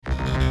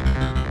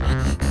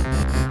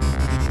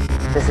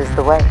This is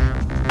the way.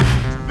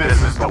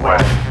 This is the way.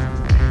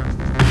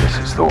 This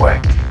is the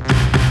way.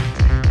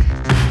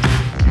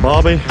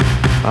 Bobby,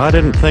 I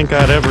didn't think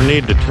I'd ever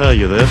need to tell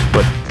you this,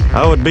 but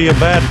I would be a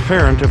bad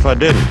parent if I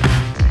didn't.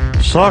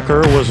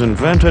 Soccer was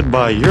invented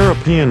by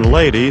European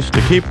ladies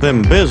to keep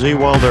them busy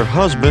while their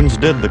husbands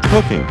did the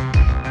cooking.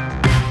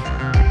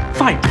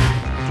 Fine.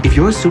 If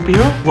you're a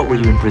superhero, what were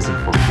you in prison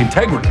for?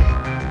 Integrity.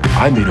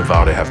 I made a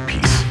vow to have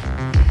peace,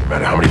 no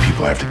matter how many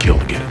people I have to kill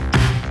to get it.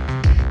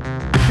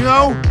 You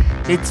know,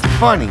 it's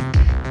funny.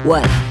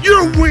 What?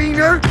 You're a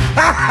wiener!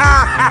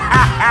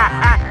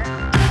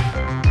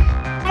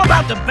 I'm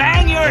about to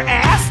bang your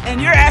ass,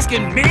 and you're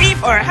asking me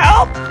for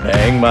help?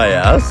 Bang my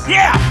ass?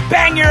 Yeah,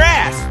 bang your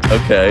ass.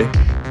 Okay.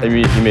 You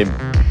mean,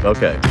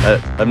 okay.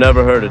 I've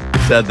never heard it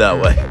said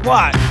that way.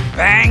 What?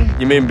 Bang?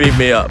 You mean beat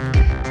me up?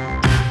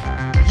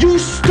 You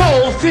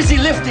stole fizzy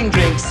lifting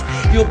drinks.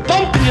 You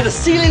bumped into the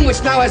ceiling,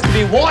 which now has to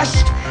be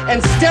washed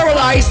and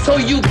sterilized, so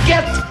you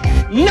get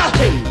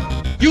nothing.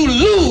 You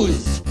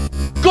lose.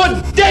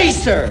 Good day,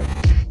 sir.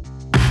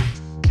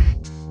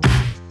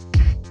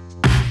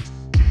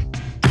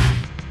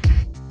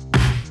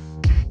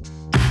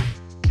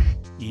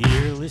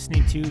 You're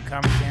listening to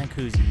Comic Can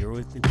Coozie, your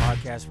weekly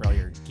podcast for all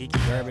your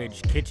geeky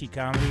garbage, kitschy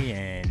comedy,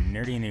 and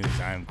nerdy news.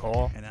 I'm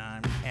Cole. And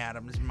I'm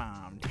Adam's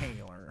mom,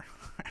 Taylor.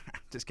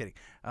 Just kidding.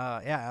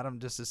 Adam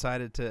just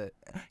decided to...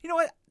 You know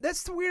what?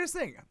 That's the weirdest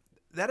thing.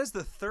 That is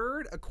the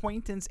third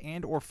acquaintance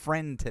and or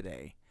friend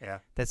today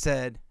that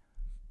said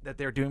that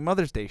they're doing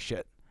Mother's Day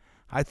shit.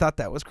 I thought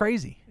that was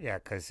crazy. Yeah,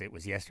 because it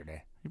was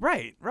yesterday.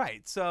 Right.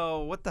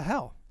 So what the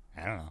hell?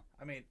 I don't know.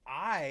 I mean,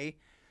 I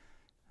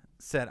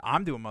said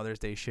I'm doing Mother's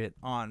Day shit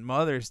on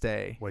Mother's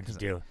Day. What'd you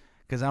do?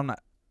 Because I'm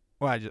not...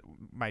 Well,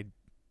 my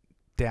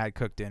dad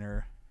cooked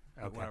dinner.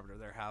 Okay. I went over to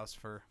their house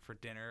for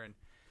dinner, and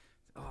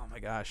oh my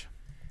gosh.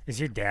 Is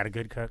your dad a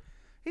good cook?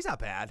 He's not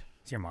bad.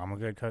 Is your mom a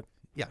good cook?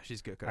 Yeah, she's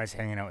a good cook. I was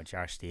hanging out with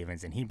Josh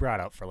Stevens, and he brought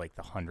up for like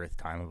the 100th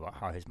time about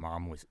how his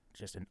mom was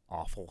just an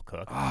awful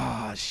cook.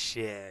 Oh,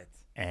 shit.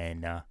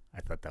 And I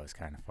thought that was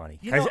kind of funny.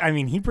 You know- I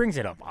mean, he brings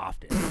it up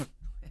often.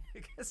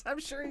 Because I'm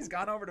sure he's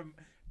gone over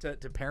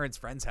to parents'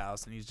 friend's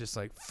house, and he's just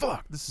like,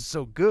 fuck, this is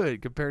so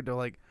good compared to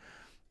like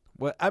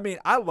what. I mean,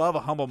 I love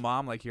a humble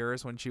mom like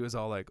yours when she was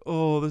all like,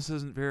 oh, this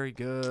isn't very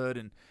good,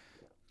 and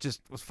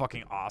just was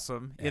fucking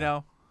awesome, you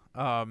know?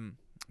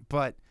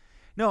 But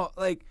no,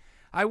 like,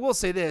 I will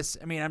say this.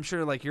 I mean, I'm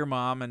sure like your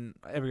mom and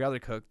every other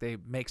cook, they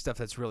make stuff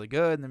that's really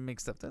good and then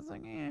make stuff that's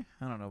like, I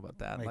don't know about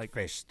that. Like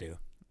fish stew.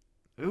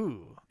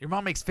 Ooh, your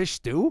mom makes fish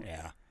stew?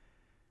 Yeah.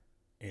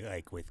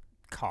 Like with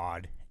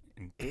cod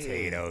and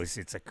potatoes.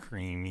 It's a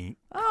creamy.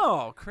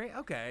 Oh,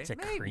 okay. It's a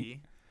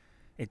maybe.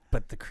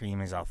 But the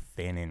cream is all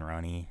thin and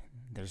runny.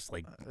 There's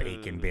like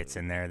bacon bits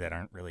in there that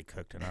aren't really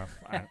cooked enough.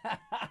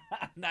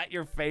 Not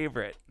your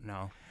favorite.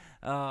 No.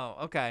 Oh,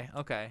 okay.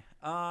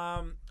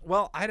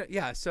 Well, I don't.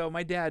 Yeah. So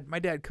my dad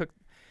cooked.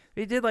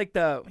 He did like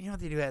what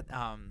they do at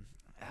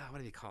what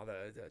do you call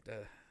the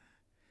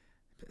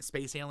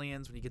Space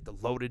Aliens when you get the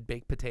loaded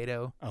baked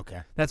potato? Okay.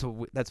 That's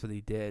what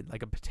he did,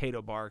 like a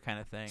potato bar kind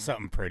of thing.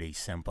 Something pretty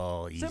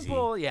simple, easy.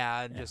 Simple,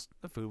 yeah. And just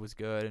the food was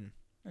good, and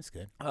that's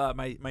good.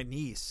 My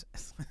niece,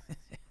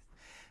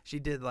 she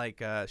did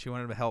like she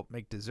wanted to help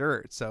make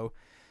dessert, so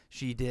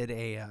she did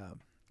a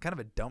kind of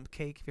a dump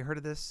cake. Have you heard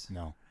of this?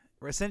 No.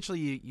 Where essentially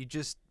you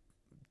just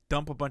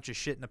dump a bunch of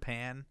shit in a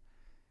pan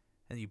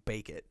and you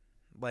bake it.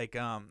 Like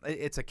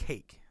it's a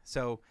cake.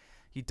 So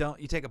you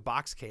take a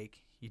box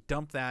cake, you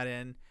dump that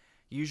in.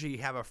 Usually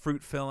you have a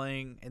fruit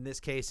filling. In this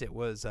case it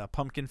was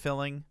pumpkin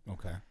filling.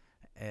 Okay.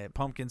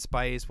 Pumpkin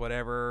spice,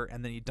 whatever,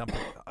 and then you dump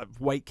a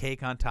white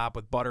cake on top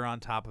with butter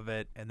on top of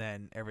it, and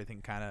then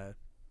everything kind of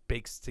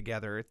bakes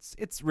together.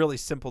 It's really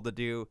simple to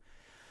do,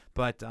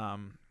 but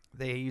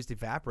they used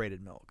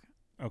evaporated milk.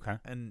 Okay.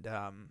 And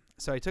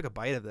so I took a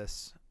bite of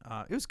this.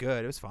 It was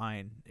good. It was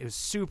fine. It was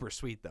super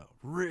sweet, though.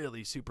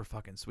 Really super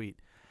fucking sweet.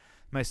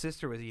 My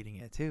sister was eating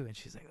it, too, and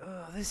she's like,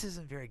 oh, this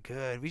isn't very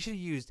good. We should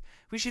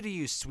have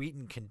used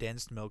sweetened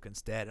condensed milk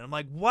instead. And I'm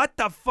like, what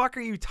the fuck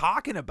are you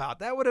talking about?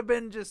 That would have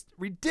been just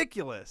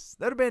ridiculous.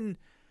 That would have been,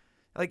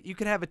 like, you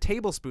could have a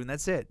tablespoon.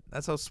 That's it.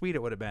 That's how sweet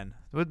it would have been.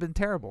 It would have been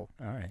terrible.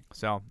 All right.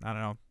 So, I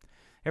don't know.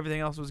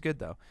 Everything else was good,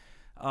 though.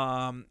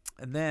 And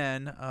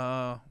then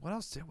what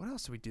else did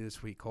we do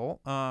this week, Cole?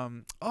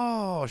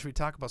 Should we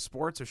talk about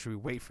sports or should we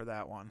wait for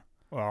that one?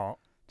 Well,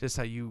 just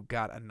how you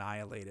got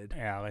annihilated.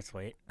 Yeah, let's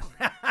wait.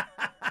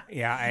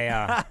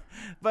 Yeah,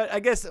 but I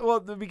guess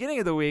the beginning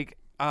of the week,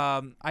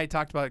 I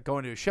talked about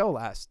going to a show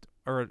I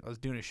was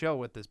doing a show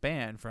with this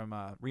band from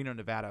Reno,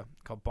 Nevada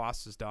called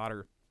Boss's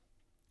Daughter,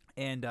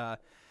 and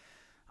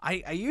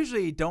I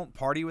usually don't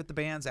party with the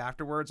bands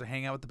afterwards or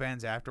hang out with the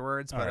bands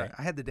afterwards, but right.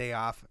 I had the day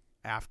off.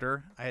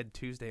 After I had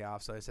Tuesday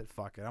off, so I said,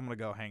 fuck it, I'm gonna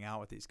go hang out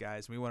with these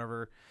guys. And we went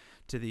over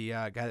to the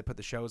guy that put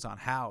the shows on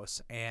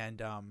House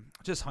and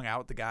just hung out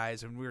with the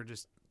guys, and we were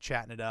just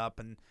chatting it up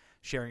and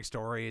sharing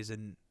stories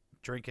and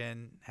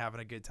drinking, having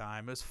a good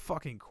time. It was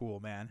fucking cool,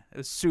 man. It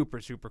was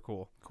super, super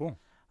cool. Cool.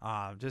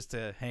 Just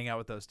to hang out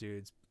with those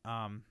dudes.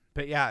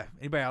 But yeah,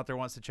 anybody out there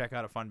wants to check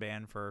out a fun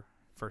band for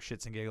for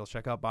shits and giggles,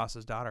 check out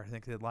Boss's Daughter. I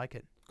think they'd like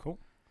it. Cool.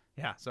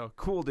 Yeah, so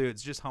cool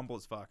dudes, just humble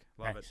as fuck.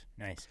 Love it.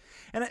 Nice.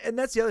 And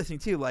that's the other thing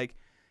too. Like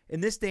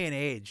in this day and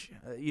age,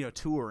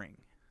 touring.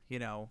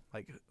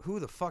 Like who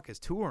the fuck is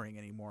touring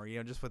anymore?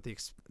 Just with the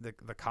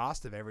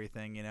cost of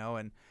everything.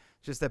 And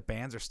just that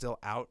bands are still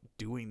out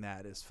doing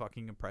that is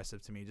fucking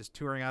impressive to me. Just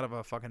touring out of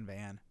a fucking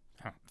van,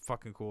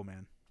 fucking cool,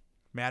 man.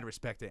 Mad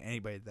respect to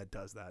anybody that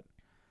does that.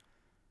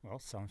 Well,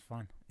 sounds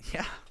fun.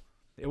 Yeah,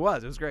 it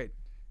was. It was great.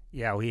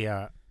 Yeah,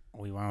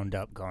 we wound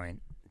up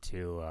going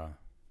to.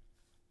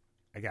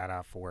 I got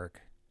off work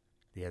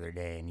the other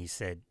day, and you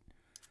said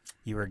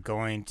you were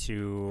going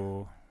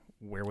to,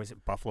 where was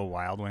it, Buffalo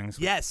Wild Wings?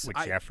 Yes. With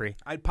Jeffrey.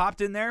 I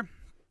popped in there,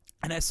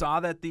 and I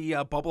saw that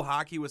the bubble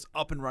hockey was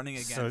up and running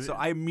again. So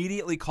I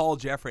immediately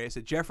called Jeffrey. I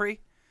said,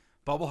 Jeffrey,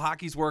 bubble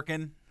hockey's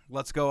working.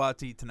 Let's go out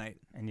to eat tonight.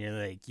 And you're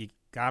like, you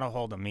got a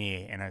hold of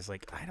me, and I was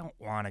like, I don't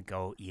want to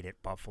go eat at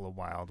Buffalo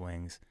Wild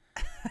Wings.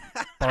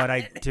 But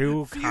I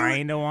do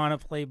kind of want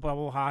to play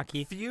bubble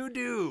hockey. You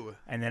do.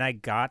 And then I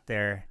got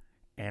there.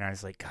 And I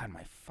was like, God,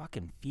 my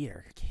fucking feet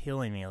are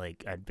killing me.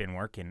 Like, I'd been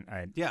working.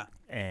 Yeah.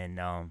 And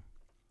I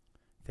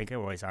think I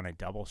was on a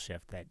double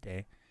shift that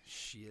day.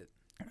 Shit.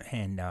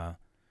 And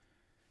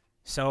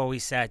so we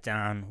sat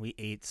down. We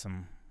ate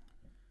some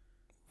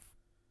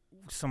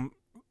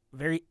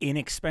very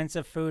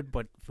inexpensive food,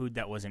 but food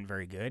that wasn't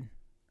very good,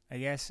 I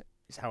guess,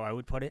 is how I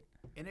would put it.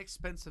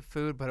 Inexpensive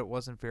food, but it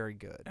wasn't very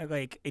good.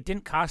 Like, it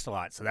didn't cost a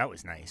lot, so that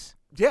was nice.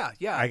 Yeah.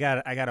 I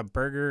got a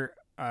burger,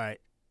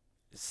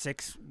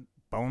 6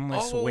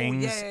 boneless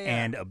wings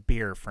and a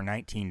beer for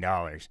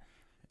 $19,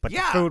 but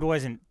the food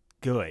wasn't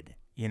good.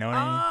 You know what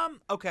I mean?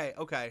 Okay.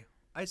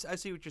 I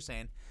see what you're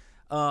saying.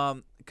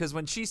 Because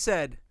when she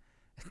said,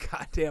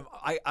 "Goddamn,"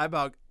 I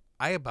about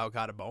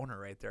got a boner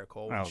right there,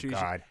 Cole.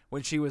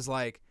 When she was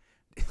like,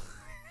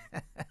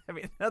 I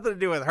mean, nothing to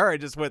do with her,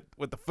 just with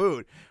the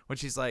food. When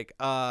she's like,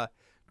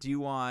 "Do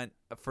you want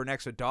for an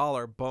extra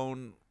 $1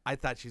 bone?" I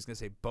thought she was gonna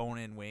say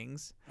bone-in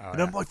wings, and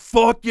I'm like,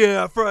 "Fuck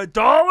yeah, for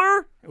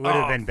 $1!" It would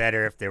have been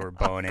better if they were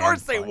bone-in. Of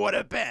course, they would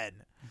have been,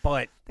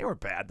 but they were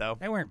bad though.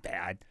 They weren't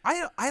bad.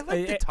 I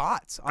like the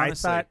tots.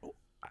 Honestly,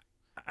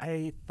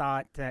 I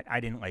thought that I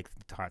didn't like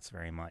the tots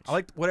very much. I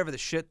liked whatever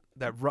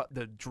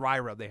the dry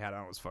rub they had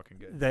on it was fucking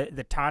good.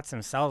 The tots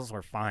themselves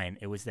were fine.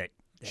 It was that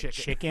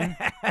chicken.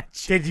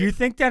 Did you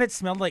think that it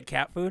smelled like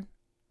cat food?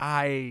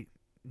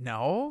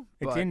 No.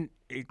 It didn't.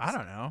 I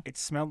don't know. It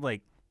smelled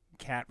like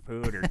cat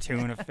food or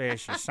tuna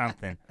fish or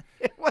something.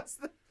 It was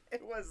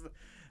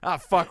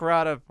fuck, we're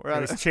out of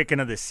chicken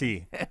of the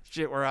sea.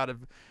 Shit, we're out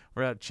of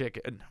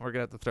chicken. We're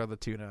gonna have to throw the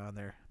tuna on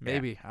there.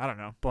 Maybe. I don't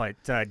know. But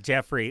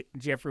Jeffrey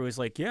was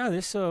like, yeah,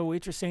 this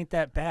waitress ain't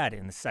that bad.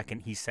 And the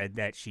second he said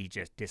that, she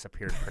just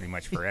disappeared pretty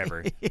much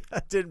forever.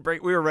 Didn't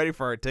break. We were ready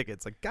for our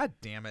tickets. Like, God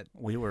damn it.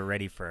 We were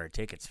ready for our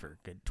tickets for a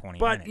good 20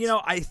 minutes.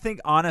 But I think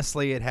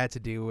honestly it had to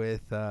do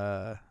with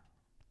our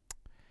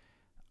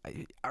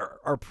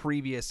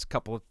previous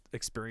couple of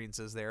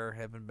experiences there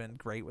haven't been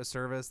great with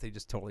service. They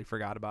just totally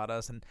forgot about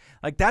us. And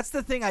like, that's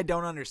the thing I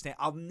don't understand.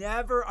 I'll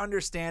never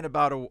understand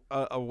about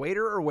a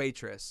waiter or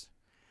waitress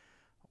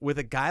with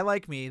a guy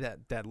like me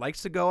that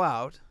likes to go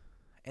out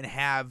and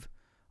have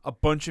a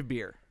bunch of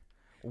beer.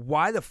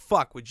 Why the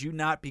fuck would you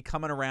not be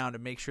coming around to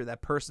make sure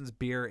that person's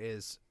beer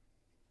is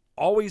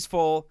always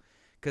full?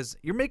 Because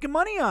you're making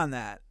money on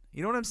that.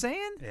 You know what I'm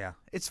saying? Yeah.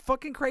 It's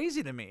fucking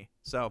crazy to me.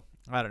 So,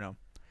 I don't know.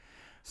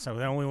 So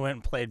then we went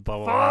and played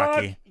bubble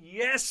hockey.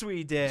 Yes,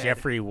 we did.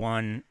 Jeffrey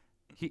won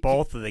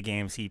both of the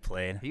games he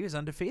played. He was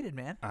undefeated,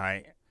 man.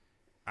 I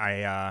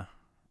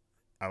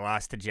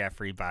lost to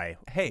Jeffrey by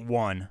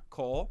 1.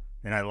 Cole.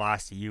 Then I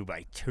lost to you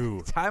by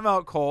 2.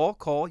 Timeout, Cole.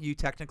 Cole, you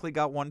technically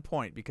got 1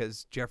 point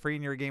because Jeffrey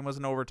in your game was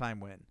an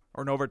overtime win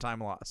or an overtime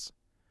loss.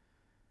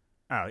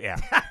 Oh, yeah.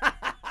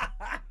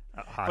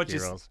 Hockey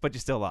rules. But you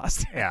still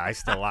lost. Yeah, I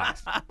still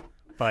lost.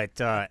 But,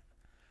 so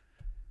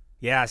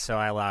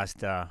I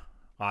lost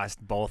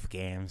both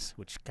games,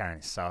 which kind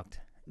of sucked.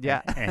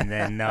 Yeah. And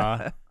then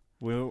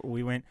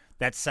we went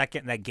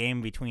that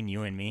game between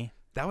you and me.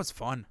 That was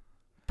fun.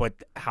 But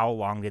how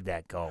long did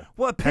that go?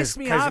 Well, it pissed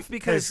me off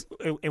because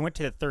it went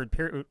to the third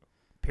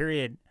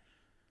period.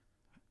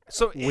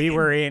 So we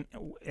were in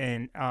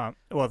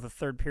the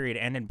third period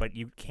ended, but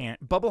you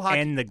can't bubble hockey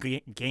end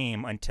the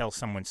game until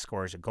someone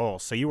scores a goal.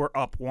 So you were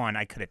up 1.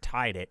 I could have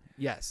tied it.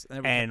 Yes.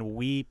 And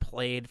we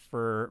played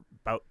for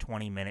about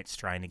 20 minutes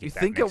trying to get. You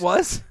think it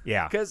was?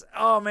 Yeah. Because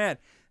man,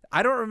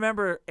 I don't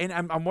remember, and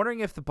I'm wondering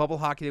if the bubble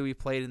hockey that we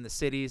played in the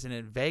cities and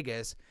in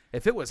Vegas,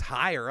 if it was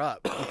higher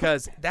up,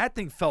 because that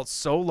thing felt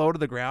so low to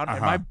the ground, and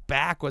my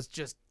back was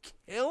just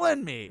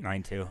killing me.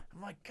 Mine too.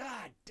 I'm like,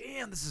 God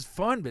damn, this is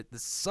fun, but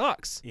this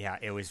sucks. Yeah,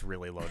 it was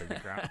really low to the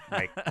ground.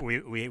 Like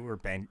we were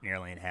bent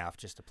nearly in half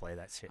just to play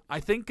that shit. I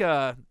think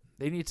they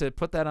need to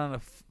put that on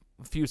a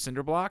few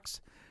cinder blocks,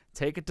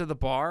 take it to the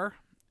bar,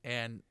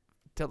 and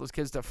tell those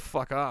kids to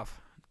fuck off.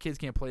 Kids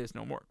can't play this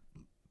no more.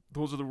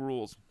 Those are the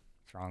rules.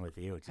 What's wrong with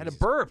you? Jesus. Had a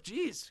burp.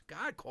 Jeez.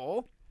 God,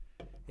 Cole.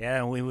 Yeah,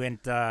 and we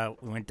went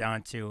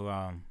down to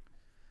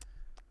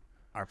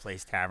our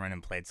place tavern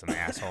and played some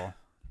asshole.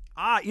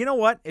 You know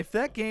what? If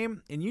that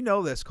game, and you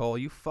know this, Cole,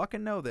 you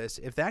fucking know this.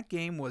 If that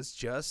game was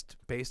just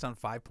based on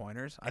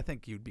 5-pointers, I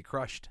think you'd be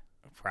crushed.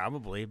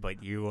 Probably,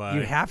 but you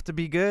have to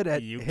be good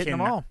at hitting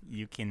them all.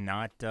 You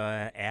cannot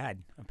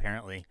add,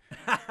 apparently.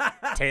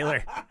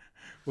 Taylor,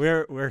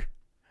 we're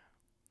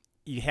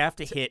you have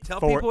to hit. Tell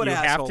four, people what you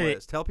asshole have to,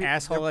 is. Tell people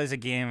asshole is a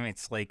game.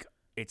 It's like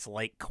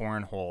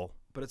cornhole.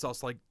 But it's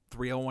also like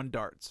 301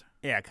 darts.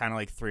 Yeah, kind of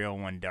like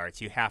 301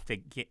 darts. You have to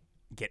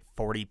get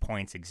 40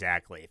 points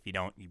exactly. If you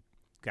don't, you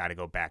got to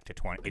go back to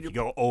 20. If you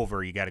go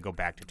over, you got to go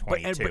back to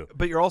 22.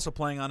 But you're also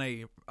playing on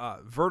a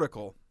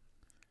vertical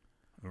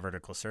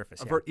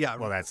surface. Yeah.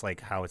 Well, that's like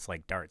how it's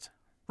like darts.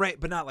 Right,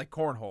 but not like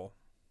cornhole.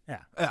 Yeah.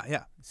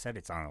 Yeah. It said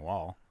it's on the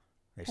wall.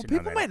 Well,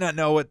 people might not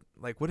know what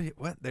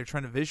they're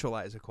trying to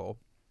visualize it, Cole.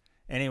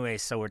 Anyway,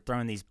 so we're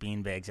throwing these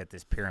beanbags at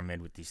this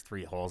pyramid with these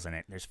 3 holes in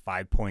it. There's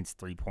 5 points,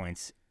 3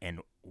 points,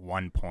 and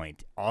 1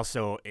 point.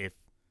 Also, if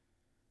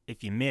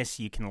you miss,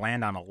 you can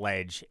land on a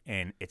ledge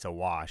and it's a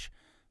wash.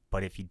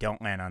 But if you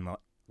don't land on the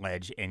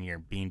ledge and your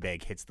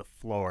beanbag hits the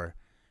floor,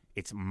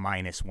 it's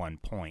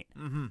 -1 point.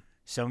 Mm-hmm.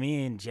 So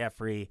me and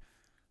Jeffrey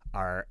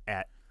are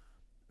at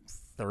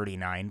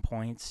 39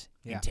 points,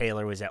 and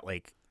Taylor was at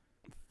like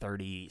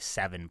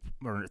 37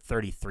 or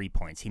 33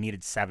 points. He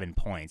needed 7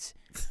 points,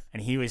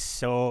 and he was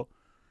so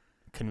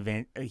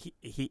convinced.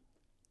 He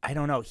I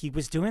don't know. He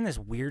was doing this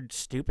weird,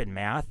 stupid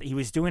math. He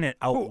was doing it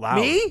out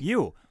loud. Me?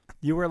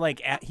 You were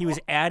like he was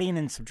adding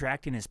and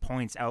subtracting his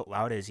points out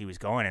loud as he was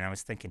going, and I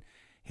was thinking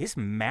his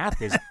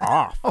math is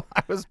off.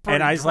 I was pretty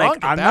and I was drunk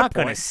like, at I'm that not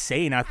going to point.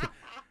 say nothing.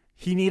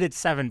 He needed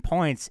 7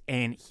 points,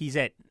 and he's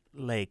at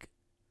like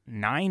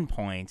 9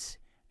 points,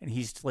 and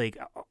he's like,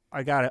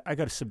 I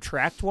gotta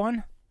subtract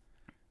 1.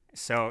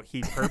 So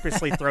he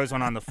purposely throws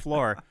one on the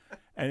floor,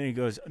 and then he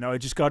goes, no, I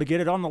just got to get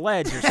it on the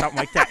ledge or something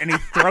like that, and he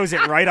throws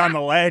it right on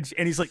the ledge,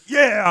 and he's like,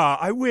 yeah,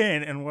 I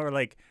win, and we're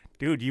like,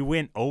 dude, you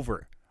went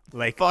over.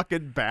 Like,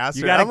 fucking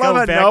bastard. You gotta I love go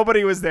how back.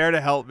 nobody was there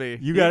to help me.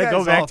 You gotta guys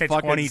go back all to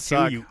fucking 22,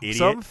 suck. you idiot.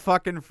 Some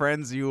fucking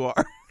friends you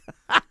are.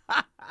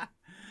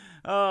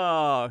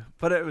 Oh,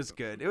 but it was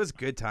good. It was a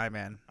good time,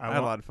 man. I had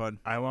a lot of fun.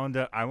 I wound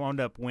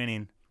up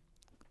winning.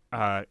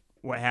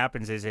 What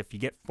happens is if you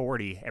get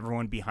 40,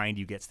 everyone behind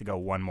you gets to go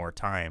one more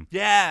time.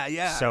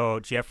 Yeah. So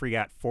Jeffrey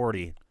got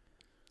 40,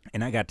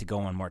 and I got to go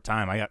one more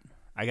time.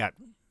 I got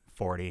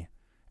 40,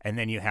 and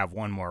then you have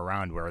one more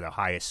round where the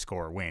highest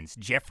score wins.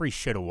 Jeffrey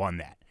should have won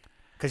that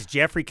because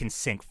Jeffrey can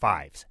sink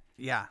 5s.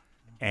 Yeah.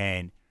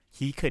 And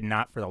he could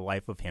not for the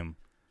life of him.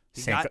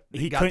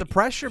 He got the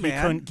pressure, man.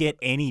 He couldn't get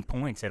any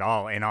points at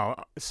all,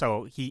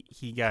 so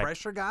he got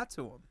pressure got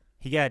to him.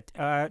 He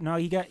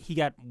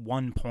got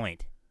 1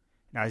 point.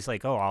 And I was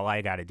like, oh, all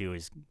I got to do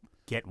is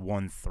get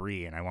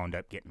 1-3, and I wound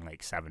up getting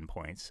like 7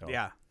 points. So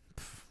yeah,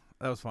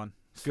 that was fun.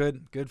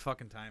 Good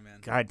fucking time, man.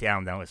 God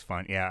damn, that was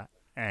fun. Yeah,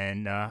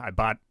 and I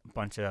bought a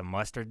bunch of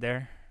mustard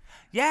there.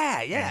 Yeah.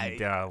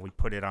 And we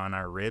put it on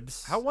our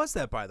ribs. How was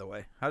that, by the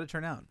way? How did it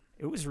turn out?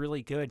 It was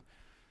really good.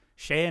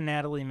 Shay and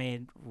Natalie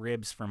made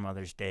ribs for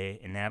Mother's Day,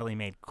 and Natalie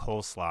made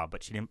coleslaw,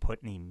 but she didn't put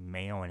any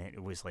mayo in it.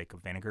 It was like a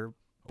vinegar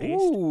based.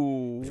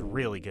 Ooh. It was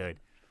really good.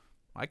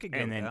 I could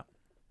get that.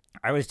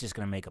 I was just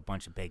going to make a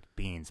bunch of baked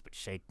beans, but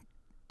Shay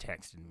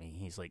texted me.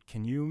 He's like,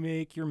 can you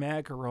make your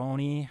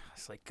macaroni? I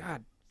was like,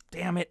 God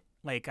damn it.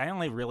 Like, I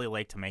only really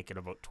like to make it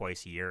about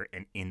twice a year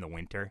and in the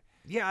winter.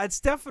 Yeah, it's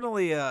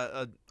definitely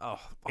a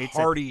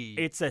hearty.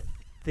 It's a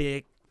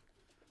thick,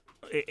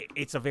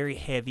 it's a very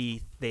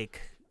heavy, thick,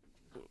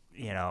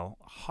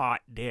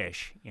 hot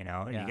dish, and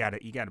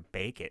you gotta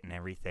bake it and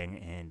everything,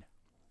 and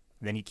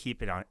then you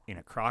keep it in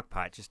a crock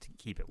pot just to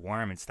keep it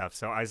warm and stuff.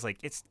 So I was like,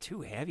 it's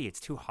too heavy, it's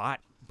too hot,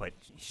 but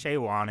Shay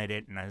wanted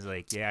it, and I was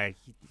like, yeah,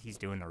 he's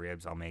doing the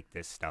ribs, I'll make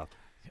this stuff.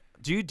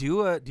 Do you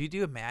do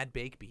a mad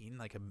baked bean,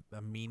 like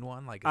a mean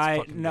one, like it's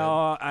fucking good?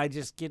 I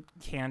just get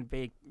canned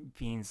baked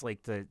beans,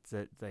 like the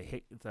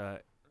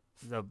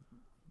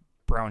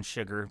brown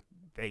sugar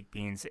baked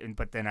beans,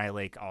 but then I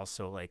I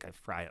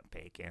fry up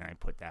bacon. I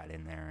put that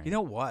in there. You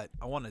know what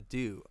I want to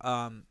do?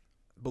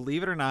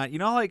 Believe it or not,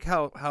 like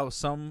how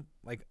some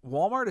like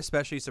Walmart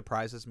especially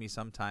surprises me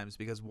sometimes,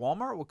 because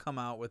Walmart will come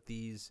out with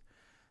these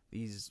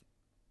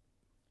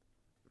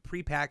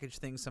prepackaged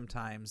things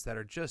sometimes that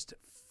are just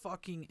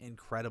fucking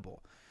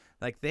incredible.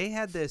 Like they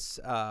had this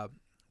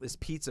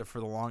pizza for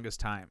the longest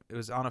time. It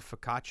was on a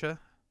focaccia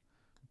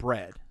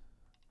bread,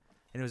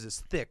 and it was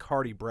this thick,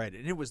 hearty bread,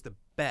 and it was the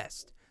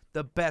best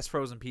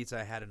frozen pizza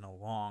I had in a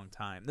long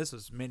time. This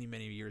was many,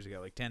 many years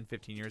ago, like 10,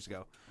 15 years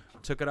ago.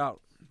 Took it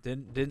out.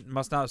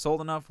 Must not have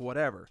sold enough,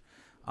 whatever.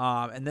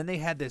 And then they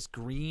had this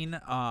green,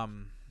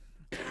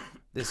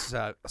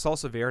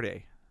 salsa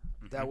verde.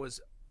 That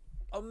was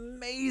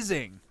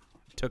amazing.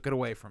 Took it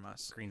away from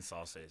us. Green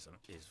salsa is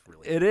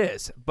really It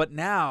is. But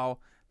now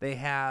they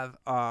have,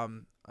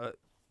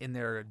 in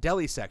their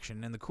deli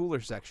section, in the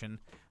cooler section,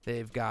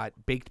 they've got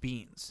baked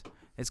beans.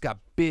 It's got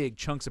big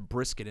chunks of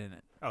brisket in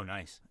it. Oh,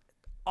 nice.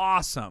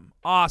 Awesome.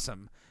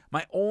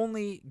 My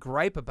only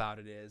gripe about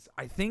it is,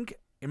 I think,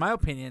 in my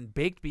opinion,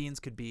 baked beans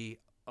could be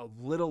a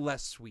little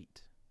less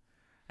sweet.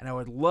 and I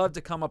would love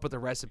to come up with a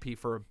recipe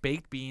for a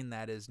baked bean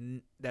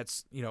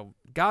that's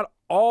got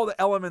all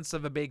the elements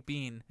of a baked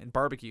bean in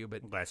barbecue,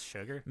 but Less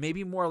sugar.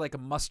 maybe more like a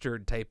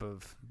mustard type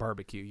of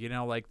barbecue.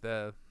 Like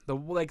the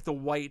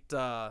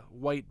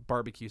white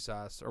barbecue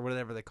sauce or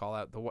whatever they call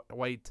it, the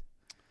white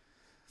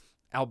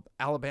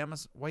Alabama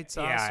white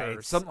sauce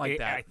or something like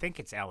that. I think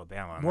it's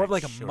Alabama. I'm More of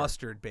not like sure. a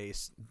mustard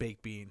based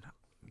baked bean.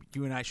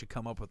 You and I should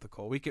come up with the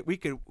Cole. We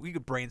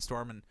could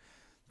brainstorm and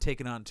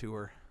take it on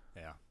tour.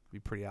 Yeah. Be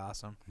pretty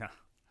awesome. No.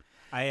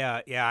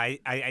 I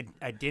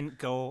didn't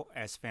go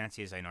as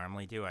fancy as I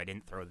normally do. I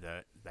didn't throw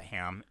the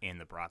ham and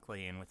the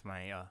broccoli in with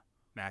my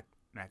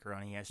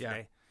macaroni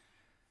yesterday.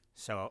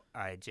 So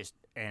I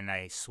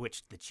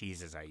switched the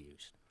cheeses I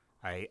used.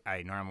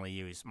 I normally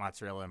use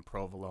mozzarella and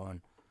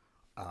provolone,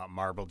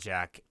 marble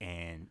jack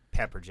and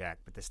pepper jack,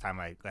 but this time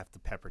I left the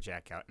pepper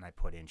jack out and I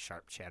put in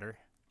sharp cheddar.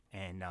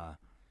 And I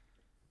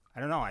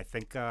don't know. I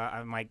think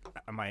I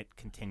might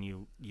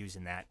continue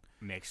using that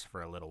mix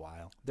for a little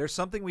while. There's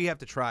something we have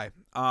to try.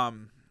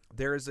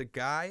 There is a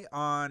guy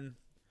on.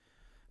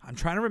 I'm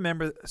trying to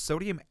remember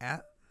sodium.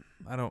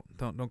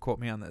 Don't quote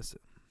me on this.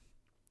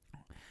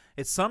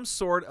 It's some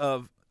sort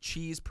of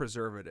cheese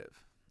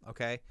preservative.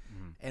 Okay,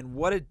 and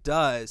what it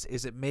does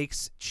is it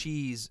makes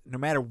cheese, no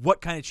matter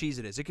what kind of cheese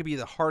it is. It could be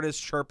the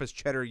hardest, sharpest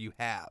cheddar you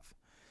have.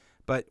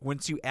 But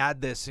once you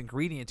add this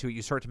ingredient to it,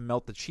 you start to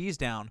melt the cheese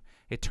down.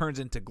 It turns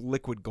into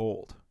liquid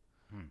gold,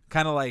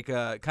 kind of like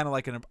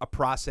a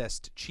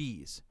processed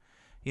cheese,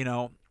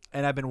 And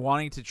I've been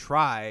wanting to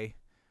try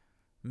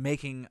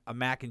making a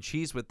mac and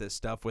cheese with this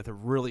stuff with a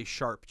really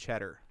sharp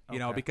cheddar,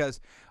 because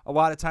a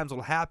lot of times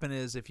what'll happen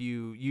is if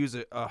you use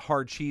a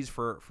hard cheese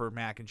for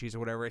mac and cheese or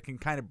whatever, it can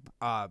kind of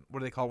what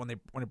do they call it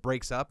when it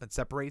breaks up and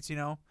separates,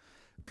 and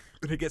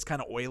it gets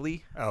kind of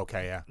oily.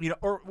 Okay, yeah.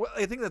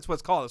 I think that's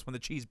what's called. It's when the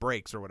cheese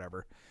breaks or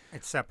whatever.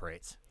 It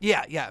separates.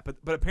 Yeah.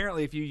 But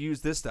apparently, if you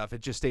use this stuff,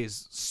 it just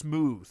stays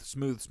smooth.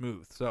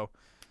 So,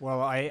 Well,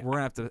 we're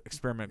gonna have to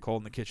experiment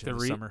cold in the kitchen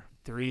this summer.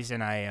 The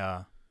reason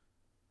I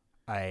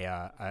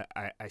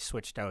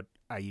switched out,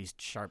 I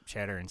used sharp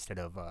cheddar instead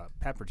of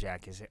pepper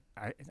jack is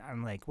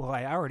I'm like, well,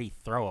 I already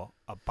throw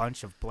a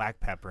bunch of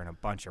black pepper and a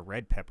bunch of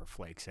red pepper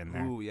flakes in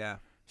there. Ooh, yeah.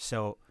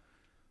 So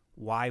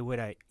why would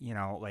I,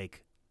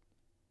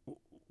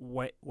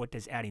 what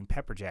does adding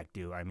pepper jack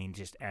do? I mean,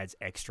 just adds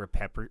extra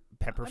pepper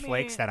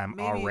flakes that I'm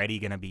already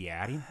going to be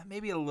adding?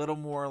 Maybe a little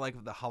more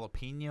like the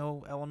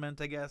jalapeno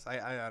element, I guess.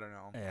 I don't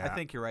know. Yeah. I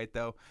think you're right,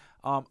 though.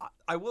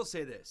 I will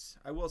say this.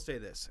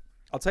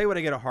 I'll tell you what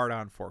I get a hard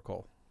on for,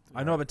 Cole.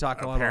 I know I've been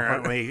talking a lot about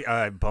apparently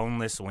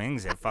boneless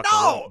wings at fucking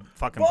bone-in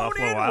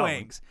Buffalo Wild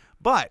wings.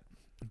 But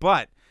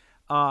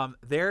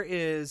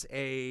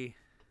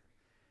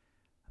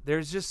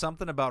there's just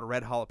something about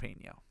red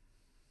jalapeno.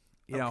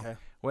 Okay.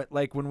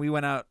 When we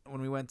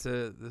went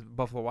to the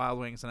Buffalo Wild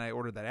Wings and I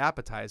ordered that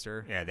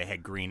appetizer. Yeah, they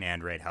had green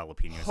and red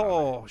jalapenos.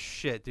 Oh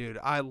shit, dude!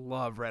 I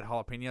love red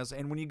jalapenos.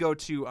 And when you go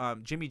to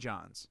Jimmy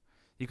John's,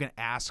 you can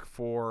ask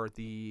for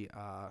the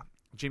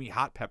Jimmy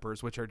hot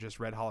peppers, which are just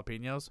red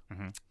jalapenos.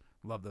 Mm-hmm.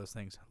 Love those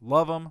things.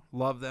 Love them.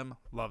 Love them.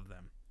 Love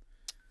them.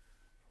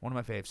 One of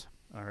my faves.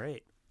 All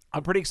right.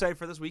 I'm pretty excited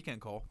for this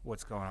weekend, Cole.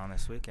 What's going on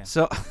this weekend?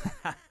 So,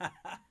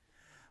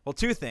 well,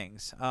 two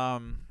things.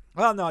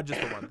 Well, no, just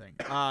the one thing.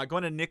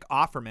 Going to Nick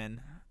Offerman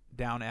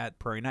down at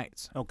Prairie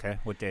Nights. Okay.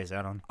 What day is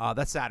that on?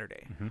 That's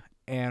Saturday. Mm-hmm.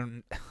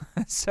 And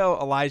so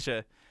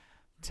Elijah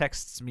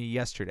texts me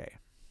yesterday,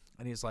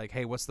 and he's like,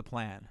 "Hey, what's the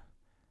plan?"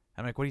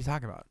 I'm like, "What are you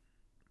talking about?"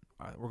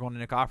 We're going to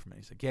Nick Offerman.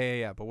 He's like,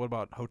 "Yeah. But what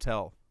about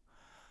hotel?"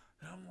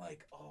 And I'm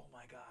like, "Oh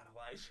my God,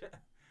 Elijah,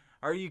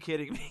 are you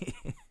kidding me?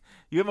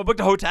 You haven't booked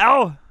a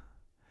hotel?"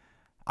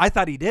 I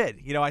thought he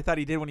did. I thought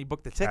he did when he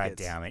booked the tickets.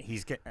 God damn it.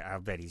 I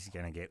bet he's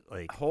going to get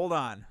like. Hold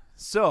on.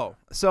 So,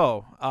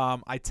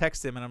 I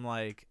text him and I'm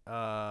like,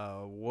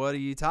 what are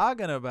you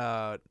talking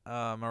about?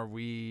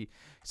 He's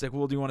like,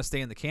 well, do you want to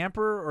stay in the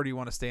camper or do you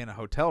want to stay in a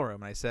hotel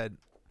room? And I said,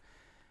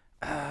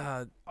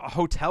 a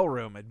hotel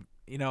room. And,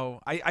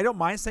 I don't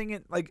mind staying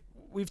in, like,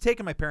 we've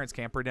taken my parents'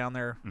 camper down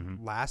there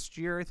last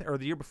year, or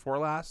the year before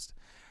last.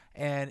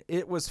 And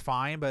it was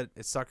fine, but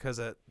it sucked because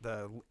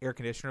the air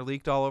conditioner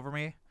leaked all over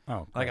me.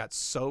 Oh, I got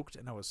soaked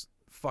and it was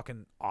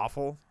fucking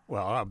awful.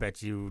 Well, I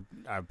bet you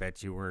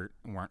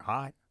weren't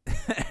hot.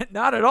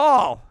 Not at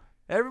all.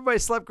 Everybody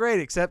slept great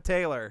except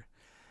Taylor.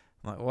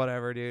 I'm like,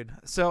 whatever, dude.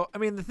 So, I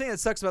mean, the thing that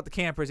sucks about the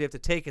camper is you have to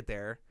take it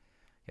there.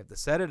 You have to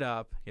set it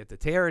up. You have to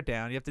tear it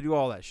down. You have to do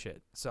all that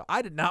shit. So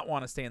I did not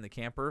want to stay in the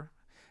camper.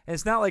 And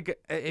it's not like,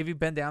 have you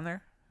been down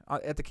there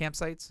at the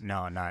campsites?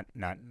 No, not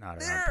on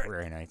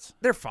Prairie Nights.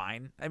 They're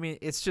fine. I mean,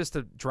 it's just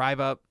a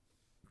drive up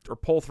or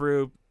pull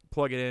through,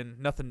 plug it in.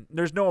 Nothing.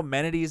 There's no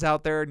amenities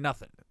out there.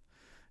 Nothing.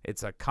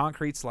 It's a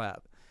concrete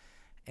slab.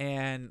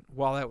 And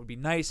while that would be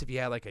nice if you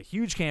had like a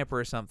huge camper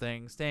or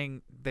something,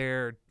 staying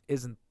there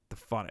isn't the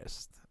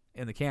funnest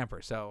in the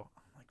camper. So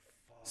I'm like,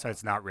 fuck. So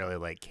it's not really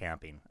like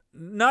camping.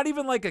 Not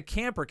even like a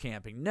camper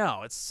camping.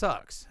 No, it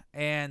sucks.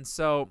 And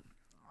so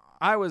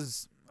I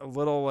was a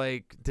little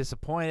like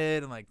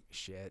disappointed and like,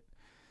 shit,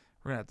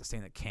 we're going to have to stay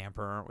in the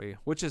camper, aren't we?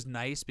 Which is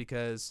nice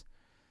because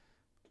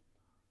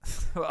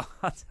Well,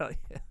 I'll tell you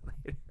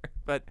later.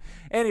 But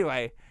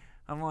anyway,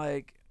 I'm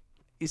like,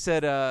 he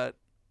said, I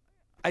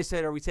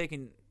said, are we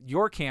taking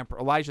your camper,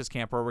 Elijah's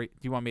camper, or do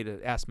you want me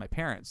to ask my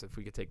parents if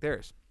we could take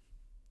theirs?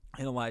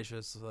 And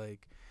Elijah's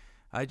like,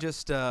 I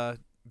just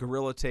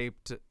gorilla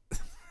taped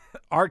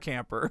our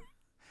camper,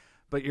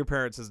 but your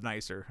parents is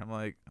nicer. I'm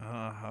like,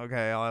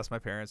 okay, I'll ask my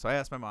parents. So I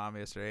asked my mom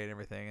yesterday and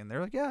everything, and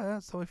they're like, yeah,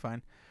 that's totally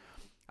fine.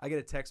 I get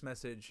a text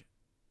message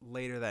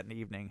later that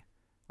evening.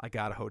 I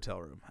got a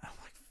hotel room. I'm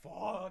like,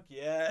 fuck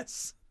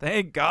yes,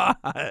 thank God.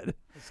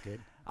 That's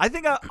good. I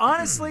think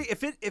honestly,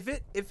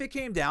 if it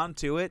came down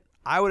to it,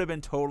 I would have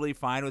been totally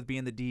fine with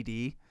being the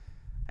DD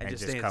and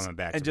just coming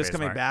back and to just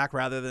coming Bismarck. back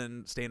rather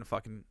than staying in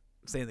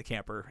the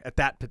camper at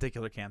that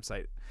particular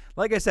campsite.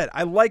 Like I said,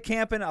 I like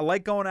camping. I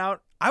like going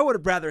out. I would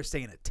have rather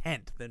stay in a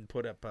tent than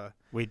put up a.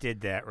 We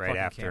did that right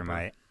fucking after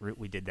camper.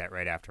 we did that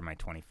right after my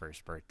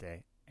 21st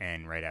birthday,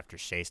 and right after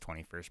Shay's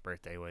 21st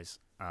birthday was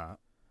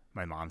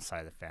my mom's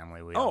side of the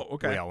family. We all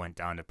went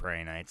down to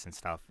prairie nights and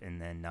stuff,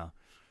 and then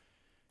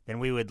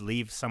we would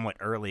leave somewhat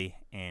early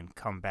and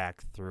come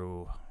back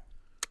through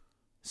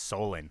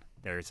Solon.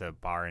 There's a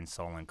bar in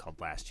Solon called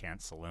Last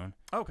Chance Saloon.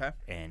 Okay.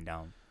 And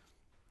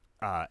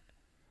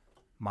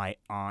my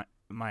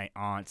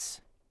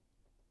aunt's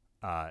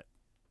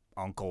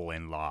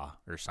uncle-in-law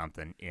or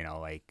something,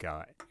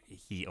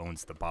 he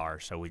owns the bar,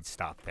 so we'd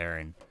stop there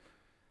and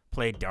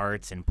play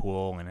darts and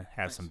pool and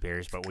have some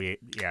beers. But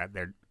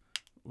they're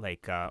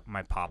like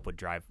my pop would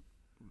drive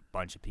a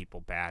bunch of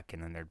people back,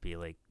 and then there'd be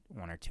like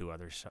one or two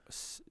other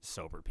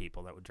sober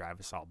people that would drive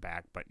us all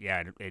back. But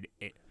yeah,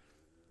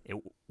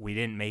 we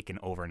didn't make an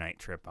overnight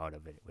trip out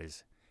of it. It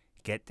was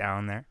get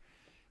down there,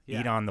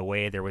 eat on the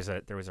way. There was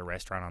a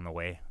restaurant on the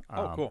way.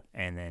 Cool.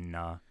 And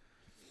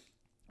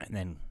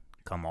then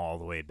come all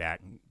the way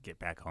back and get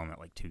back home at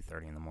like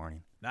 2:30 in the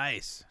morning.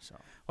 Nice. So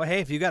Well, hey,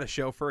 if you got a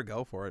chauffeur,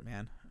 go for it,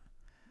 man.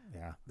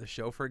 yeah, The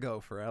chauffeur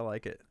gopher, I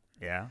like it.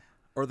 yeah.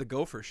 Or the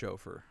gopher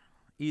chauffeur,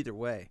 either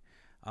way.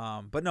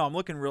 But no,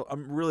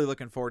 I'm really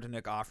looking forward to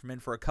Nick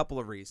Offerman for a couple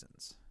of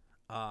reasons.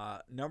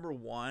 Number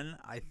one,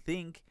 I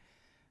think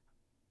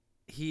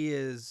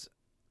a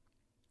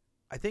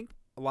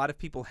lot of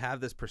people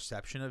have this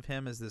perception of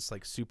him as this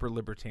like super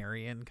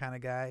libertarian kind of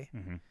guy,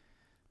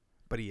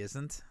 but he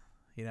isn't.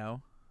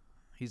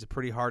 He's a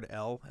pretty hard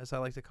L, as I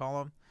like to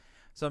call him.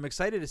 So I'm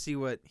excited to see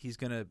what he's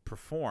going to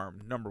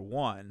perform. Number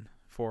one,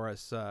 for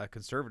us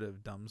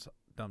conservative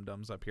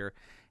dum-dums up here,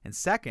 and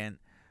second,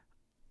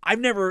 I've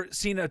never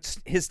seen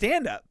his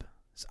stand-up.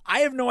 So I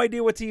have no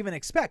idea what to even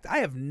expect. I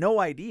have no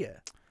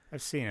idea.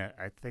 I've seen it.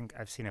 I think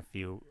I've seen a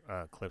few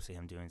clips of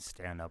him doing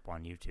stand-up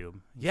on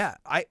YouTube. Yeah,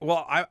 I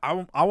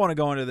want to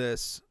go into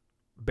this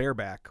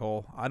bareback,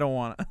 Cole. I don't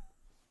want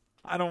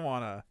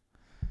to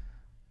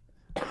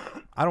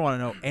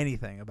know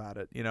anything about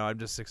it. I'm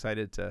just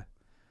excited to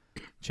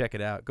check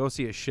it out. Go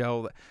see a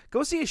show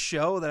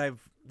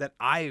that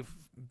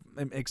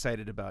I'm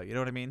excited about. You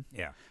know what I mean?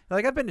 Yeah.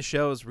 Like I've been to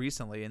shows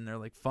recently and they're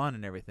like fun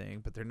and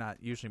everything, but they're not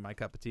usually my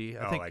cup of tea.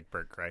 I think like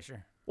Bert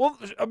Kreischer. Well,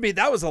 I mean,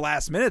 that was a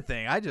last minute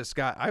thing. I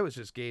was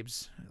just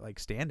Gabe's like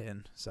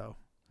stand-in, so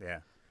Yeah.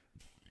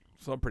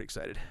 I'm pretty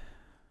excited.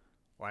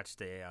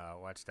 Watched a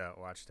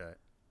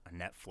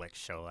Netflix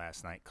show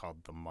last night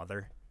called The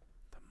Mother.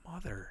 The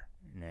Mother.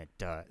 And it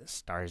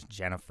stars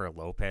Jennifer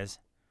Lopez.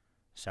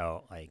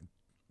 So like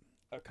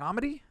A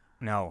comedy?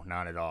 no,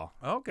 not at all.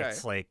 Okay.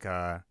 It's like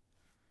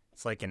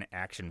an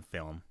action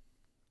film.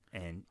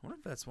 And I wonder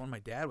if that's one my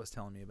dad was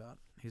telling me about.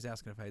 He was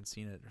asking if I had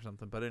seen it or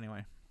something, but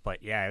anyway.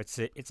 But yeah, it's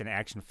an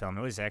action film.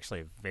 It was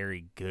actually a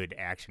very good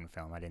action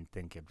film. I didn't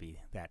think it'd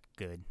be that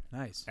good.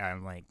 Nice.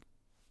 I'm like,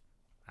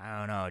 I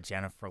don't know.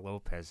 Jennifer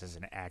Lopez is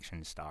an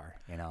action star,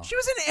 She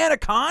was in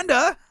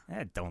Anaconda.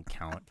 That don't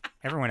count.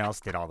 Everyone else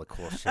did all the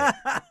cool shit.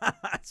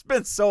 It's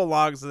been so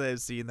long since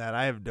I've seen that.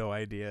 I have no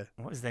idea.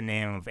 What was the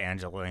name of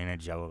Angelina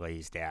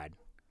Jolie's dad?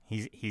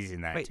 He's in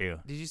that Wait, too.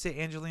 did you say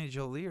Angelina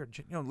Jolie or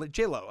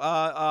J-Lo?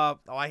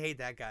 I hate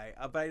that guy.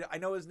 But I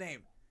know his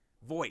name.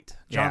 Voight.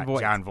 John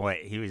Voight. John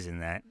Voight. He was in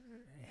that.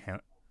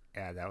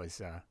 Yeah, that was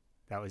a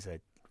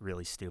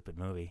really stupid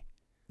movie.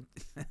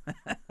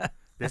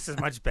 This is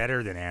much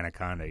better than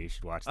Anaconda. You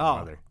should watch The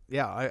Mother.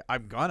 Yeah,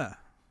 I'm gonna.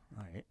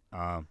 All right.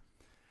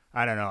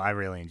 I don't know. I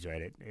really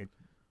enjoyed it.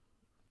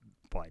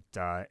 But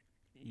I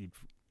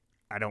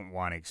don't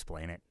want to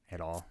explain it at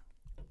all.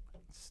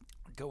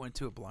 Go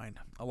into it blind.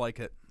 I like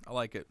it. I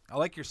like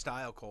your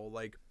style, Cole.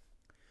 Like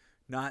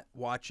not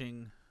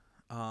watching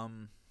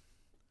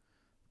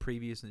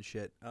previews and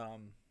shit.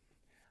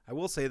 I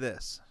will say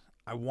this.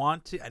 I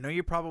know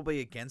you're probably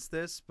against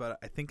this, but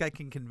I think I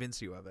can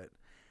convince you of it.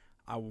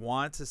 I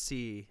want to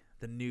see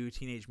the new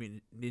Teenage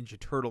Mutant Ninja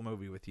Turtle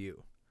movie with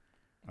you.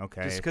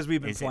 Okay. Just because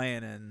we've been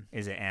playing and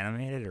is it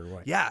animated or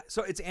what? Yeah,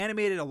 so it's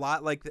animated a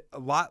lot like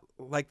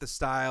the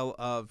style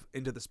of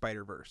Into the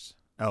Spider-Verse.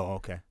 Oh,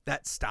 okay.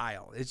 That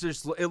style.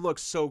 It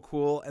looks so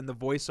cool, and the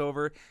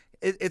voiceover.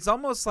 It's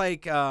almost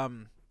like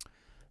every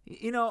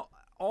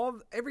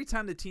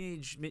time the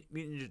Teenage Mutant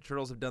Ninja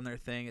Turtles have done their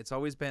thing, it's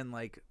always been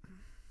like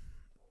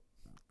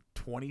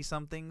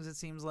 20-somethings, it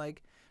seems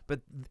like.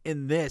 But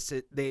in this,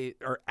 they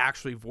are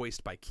actually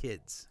voiced by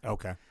kids.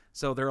 Okay.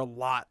 So they're a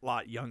lot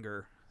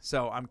younger.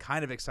 So I'm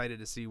kind of excited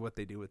to see what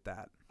they do with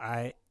that.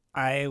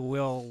 I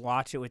will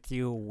watch it with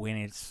you when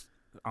it's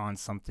on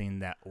something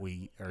that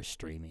we are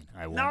streaming.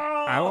 I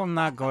will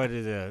not go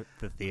to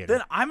the theater.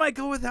 Then I might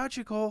go without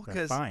you, Cole.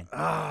 That's fine.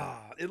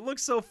 It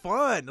looks so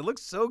fun. It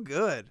looks so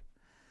good.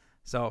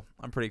 So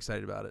I'm pretty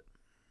excited about it.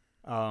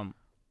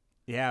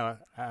 Yeah.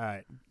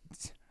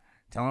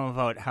 Tell them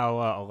about how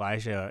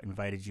Elijah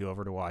invited you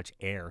over to watch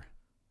Air.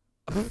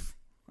 I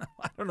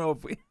don't know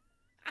if we.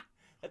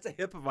 That's a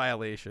HIPAA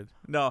violation.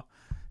 No,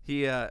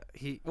 he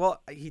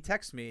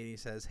texts me and he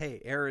says, "Hey,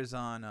 Air is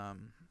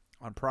on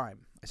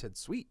Prime." I said,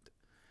 "Sweet."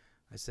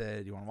 I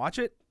said, "You want to watch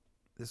it?"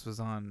 This was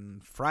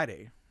on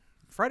Friday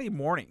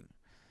morning.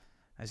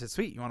 I said,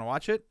 "Sweet, you want to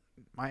watch it?"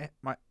 And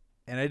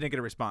I didn't get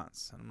a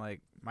response. I'm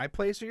like, "My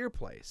place or your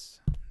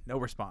place?" No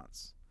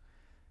response.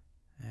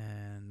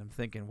 And I'm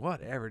thinking,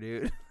 whatever,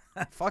 dude.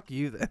 Fuck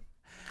you then.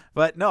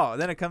 But no,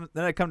 then I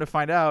come to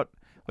find out.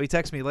 Well, he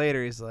texts me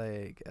later. He's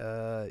like,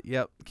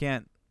 "Yep,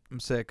 can't.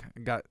 I'm sick.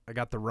 I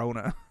got the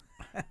Rona."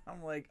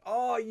 I'm like,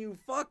 "Oh, you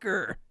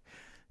fucker!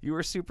 You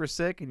were super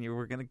sick, and you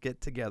were gonna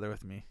get together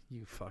with me,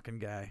 you fucking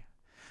guy."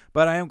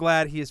 But I am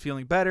glad he is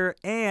feeling better,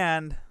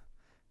 and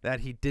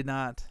that we did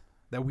not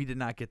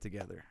get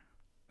together.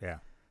 Yeah.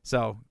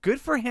 So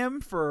good for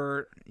him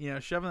for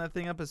shoving that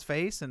thing up his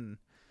face and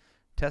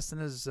testing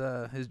his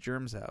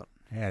germs out.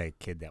 I had a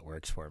kid that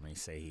works for me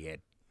say he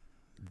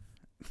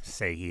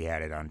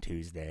had it on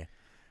Tuesday.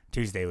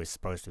 Tuesday was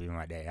supposed to be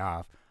my day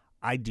off.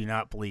 I do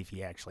not believe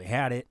he actually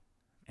had it,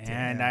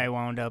 and I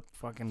wound up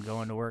fucking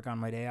going to work on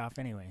my day off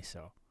anyway.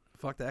 So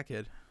fuck that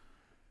kid.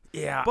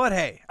 Yeah, but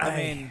hey,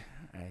 I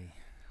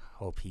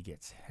hope he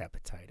gets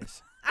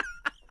hepatitis.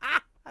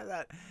 I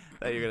thought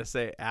you were gonna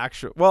say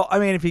actual. Well, I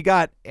mean, if he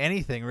got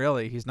anything,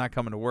 really, he's not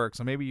coming to work.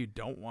 So maybe you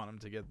don't want him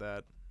to get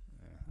that.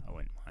 I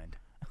wouldn't mind.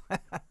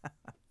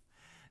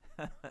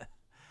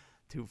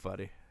 Too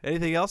funny.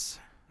 Anything else?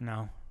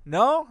 No.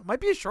 Might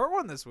be a short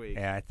one this week.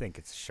 Yeah, I think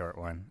it's a short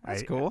one.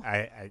 That's cool.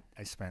 I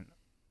spent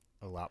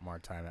a lot more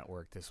time at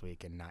work this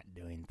week and not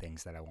doing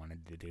things that I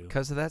wanted to do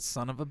because of that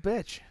son of a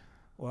bitch.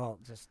 Well,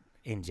 just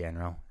in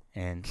general,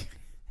 and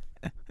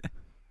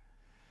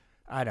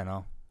I don't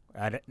know.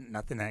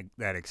 Nothing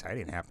that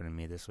exciting happened to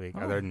me this week.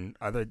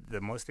 The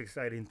most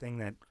exciting thing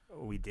that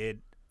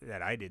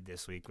I did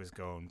this week was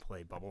go and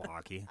play bubble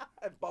hockey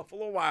at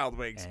Buffalo Wild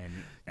Wings. And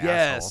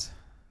yes, asshole.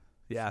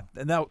 Yeah,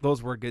 and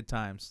those were good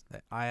times.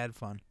 I had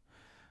fun.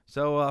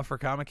 So for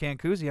Comic Can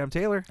Coozie, I'm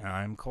Taylor.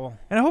 I'm Cole,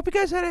 and I hope you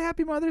guys had a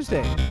happy Mother's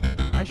Day.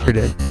 I sure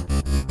did.